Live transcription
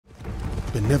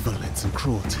benevolence and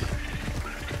cruelty.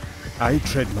 I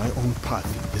tread my own path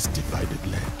in this divided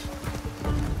land.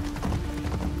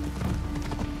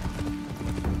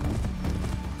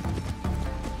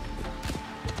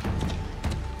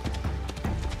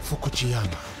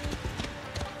 Fukujiyama.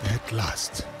 At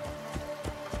last.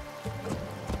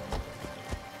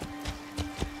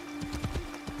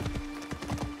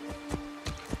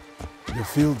 The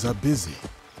fields are busy.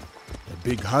 A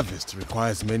big harvest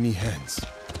requires many hands.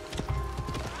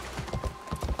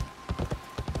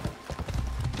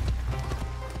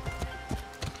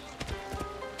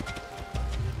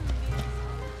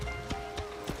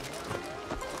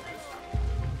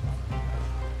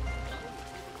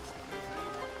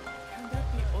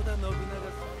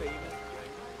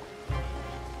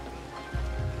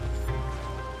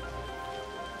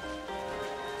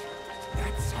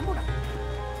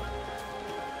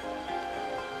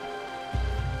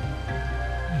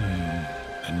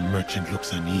 Merchant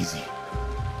looks uneasy.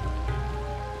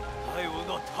 I will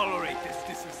not tolerate this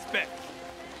disrespect.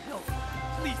 No,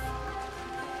 please.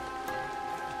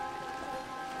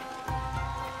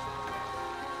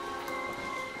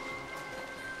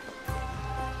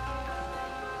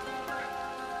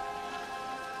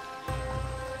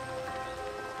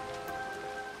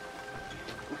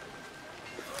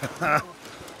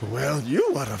 Well,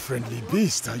 you are a friendly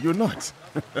beast, are you not?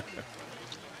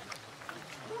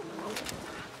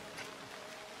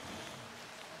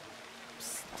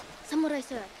 Samurai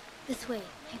sir, this way,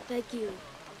 I beg you.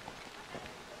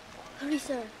 Hurry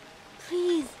sir,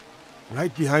 please.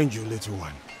 Right behind you, little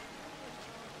one.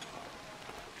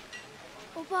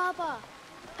 Oh Baba,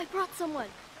 I brought someone.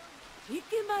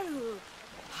 Ikimaru,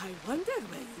 I wonder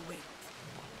where you went.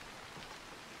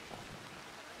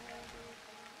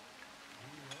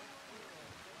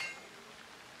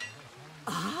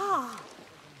 Ah,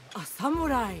 a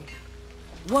samurai.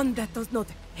 One that does not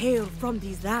hail from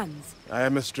these lands. I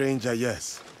am a stranger,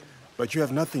 yes. But you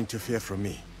have nothing to fear from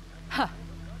me. Ha!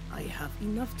 I have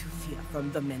enough to fear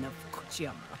from the men of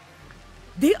Fukujiyama.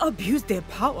 They abuse their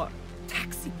power,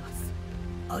 taxing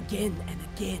us again and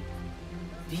again,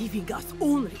 leaving us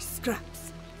only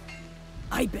scraps.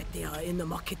 I bet they are in the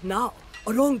market now,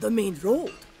 along the main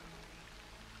road.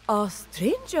 A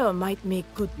stranger might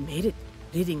make good merit,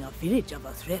 ridding a village of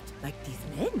a threat like these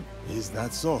men. Is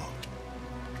that so?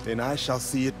 Then I shall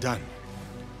see it done.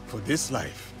 For this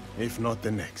life, if not the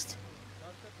next.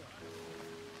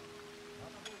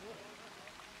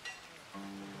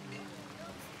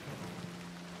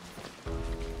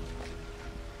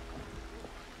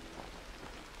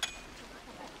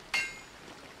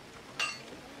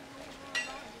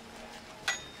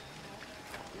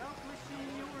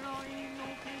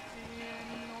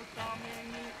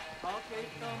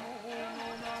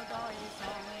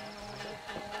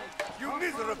 You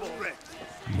miserable wretch!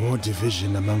 More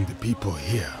division among the people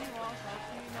here.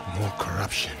 More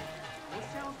corruption.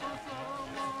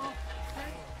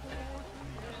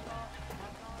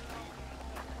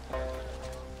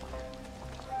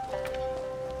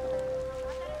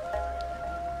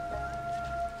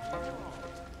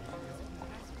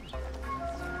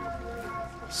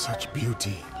 Such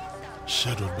beauty,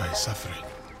 shadowed by suffering.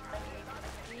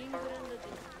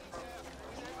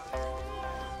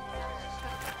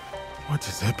 What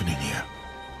is happening here?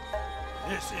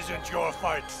 This isn't your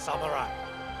fight, samurai.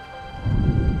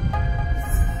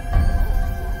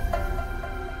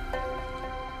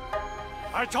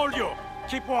 I told you,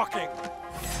 keep walking.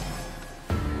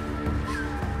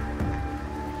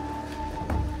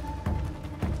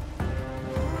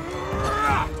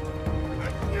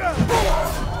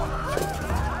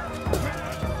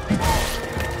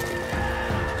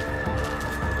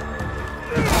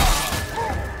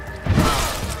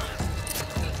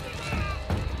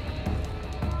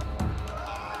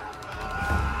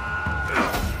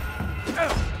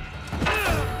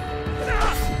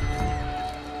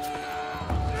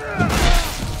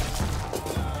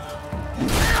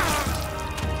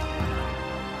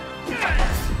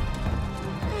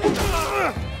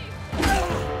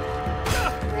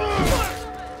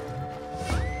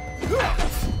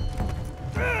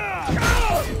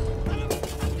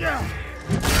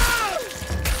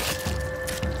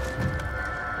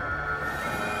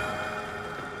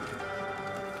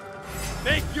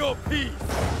 Make your peace!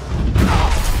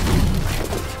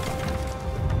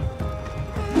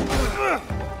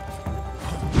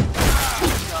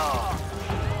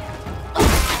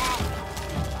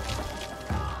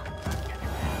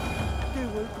 They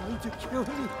were going to kill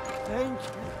me. Thank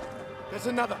you. There's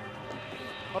another.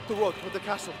 Up the road toward the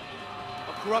castle.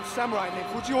 A corrupt samurai named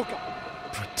Fujioka.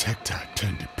 Protector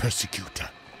turned persecutor.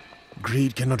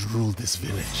 Greed cannot rule this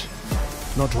village.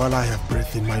 Not while I have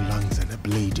breath in my lungs and a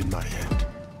blade in my hand.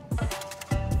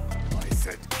 I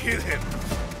said kill him!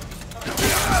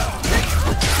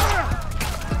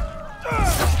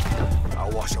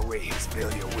 I'll wash away his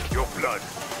failure with your blood.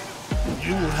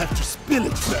 You will have to spill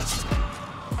it first.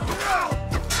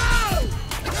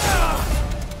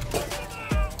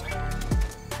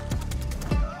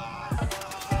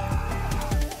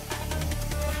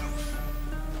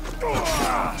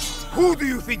 Who do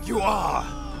you think you are?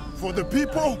 For the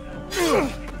people,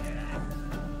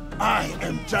 I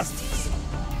am justice.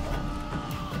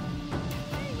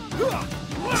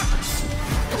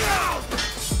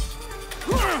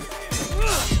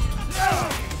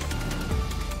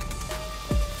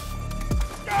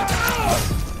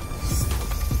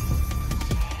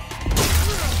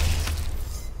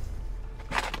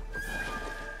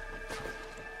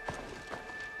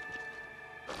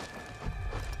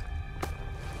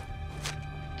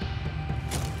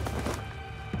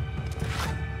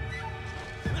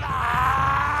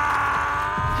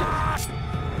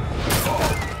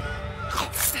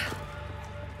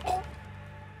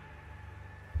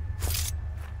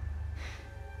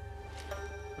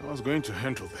 I was going to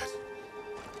handle that.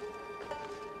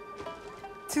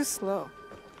 Too slow.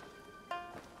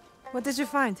 What did you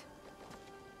find?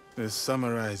 The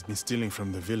samurai has been stealing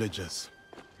from the villagers.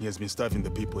 He has been starving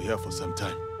the people here for some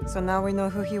time. So now we know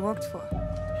who he worked for.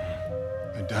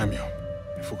 A daimyo,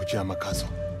 Fukuchiyama Castle.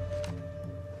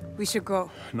 We should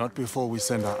go. Not before we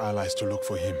send our allies to look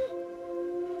for him.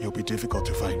 He'll be difficult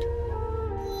to find.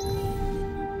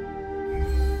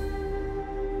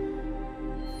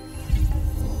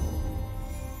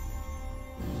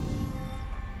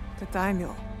 The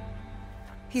daimyo.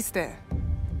 He's there.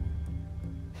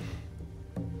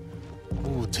 Who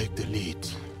will take the lead?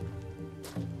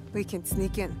 We can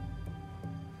sneak in.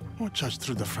 Or charge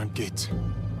through the front gate?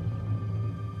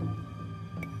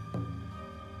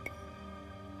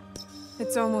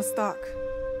 It's almost dark.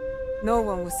 No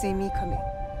one will see me coming.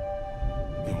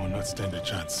 They will not stand a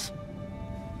chance.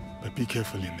 But be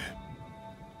careful in there.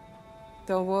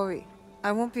 Don't worry.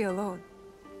 I won't be alone.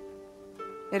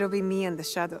 It'll be me and the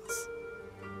shadows.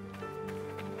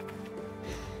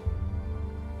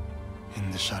 In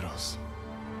the shadows.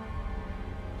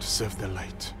 To serve the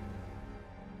light.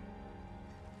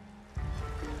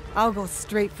 I'll go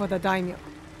straight for the daimyo.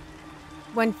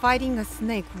 When fighting a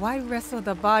snake, why wrestle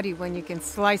the body when you can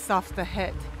slice off the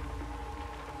head?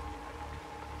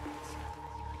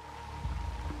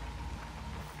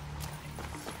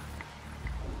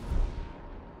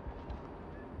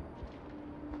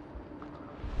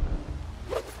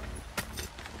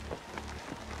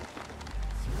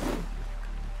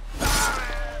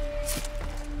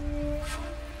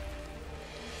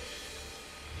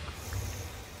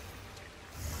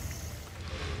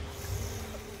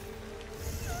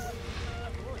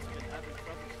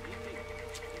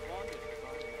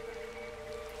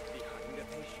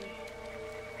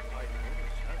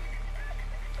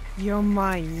 You're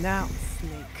mine now,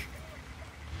 Snake.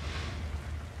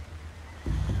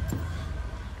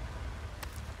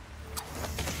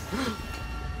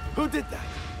 Who did that?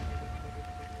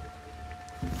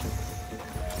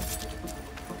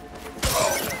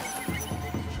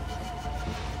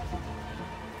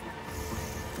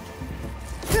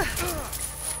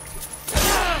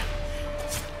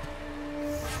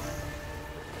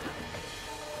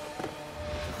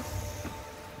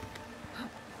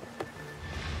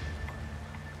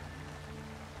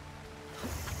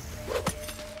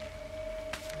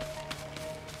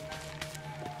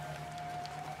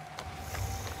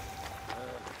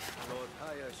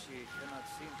 She cannot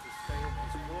seem to stay in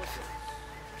his quarters.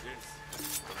 This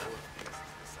is the work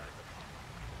beside the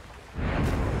pond.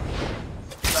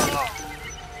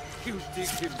 He'll dig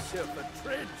himself a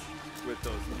trench with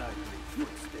those nightly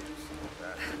footsteps.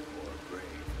 That or a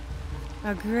grave.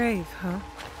 A grave, huh?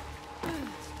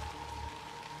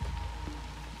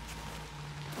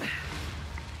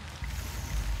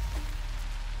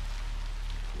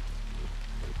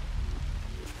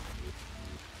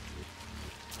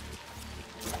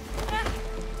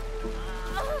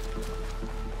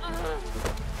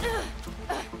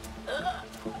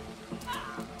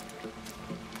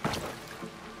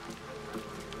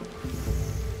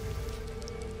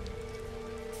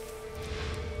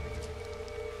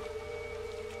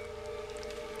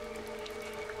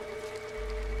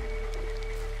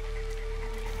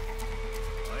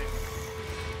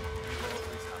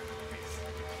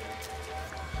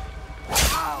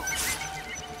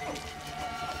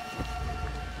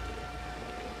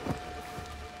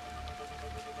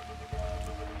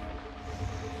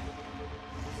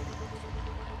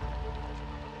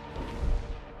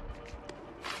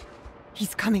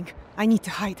 He's coming. I need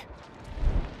to hide.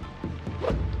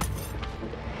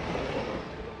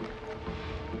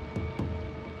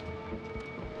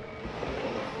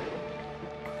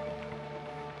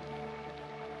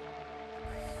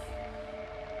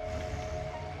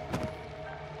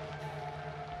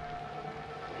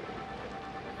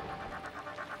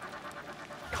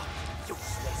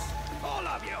 Useless, all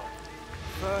of you!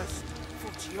 First,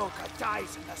 Fujioka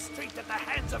dies in the street at the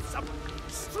hands of some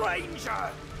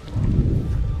stranger!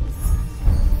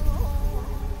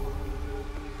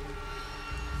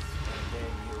 And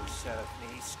then you serve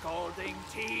me scalding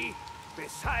tea.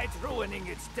 Besides ruining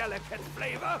its delicate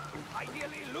flavor, I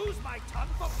nearly lose my tongue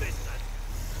for business!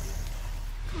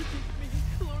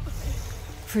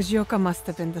 Fujioka must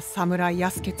have been the samurai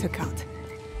Yasuke took out.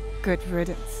 Good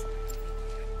riddance.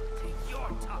 Your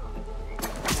tongue!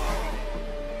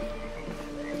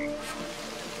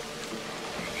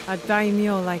 A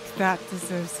daimyo like that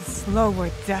deserves a slower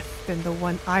death than the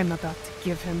one I'm about to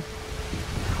give him.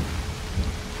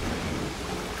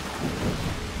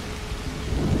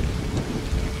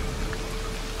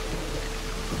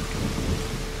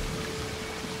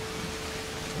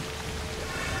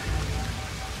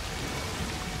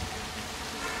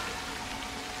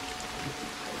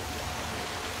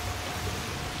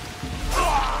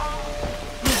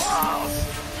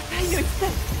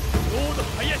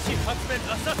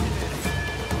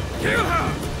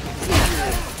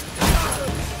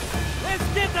 Let's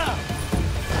get them!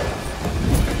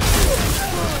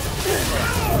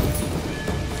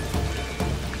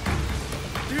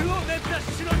 Do not let that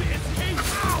shinobi escape!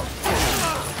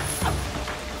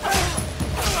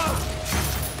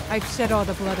 I've shed all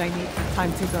the blood I need.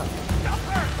 Time to go.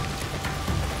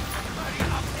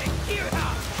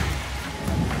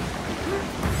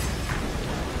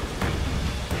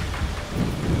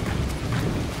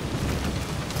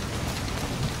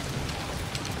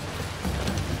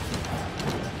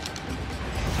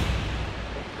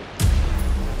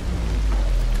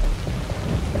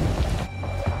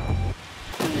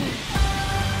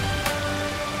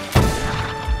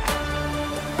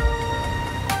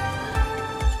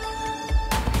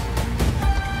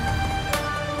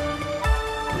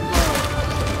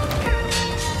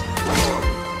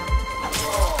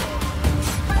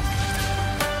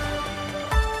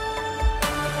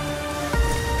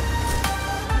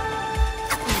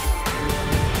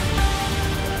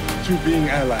 You being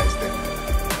allies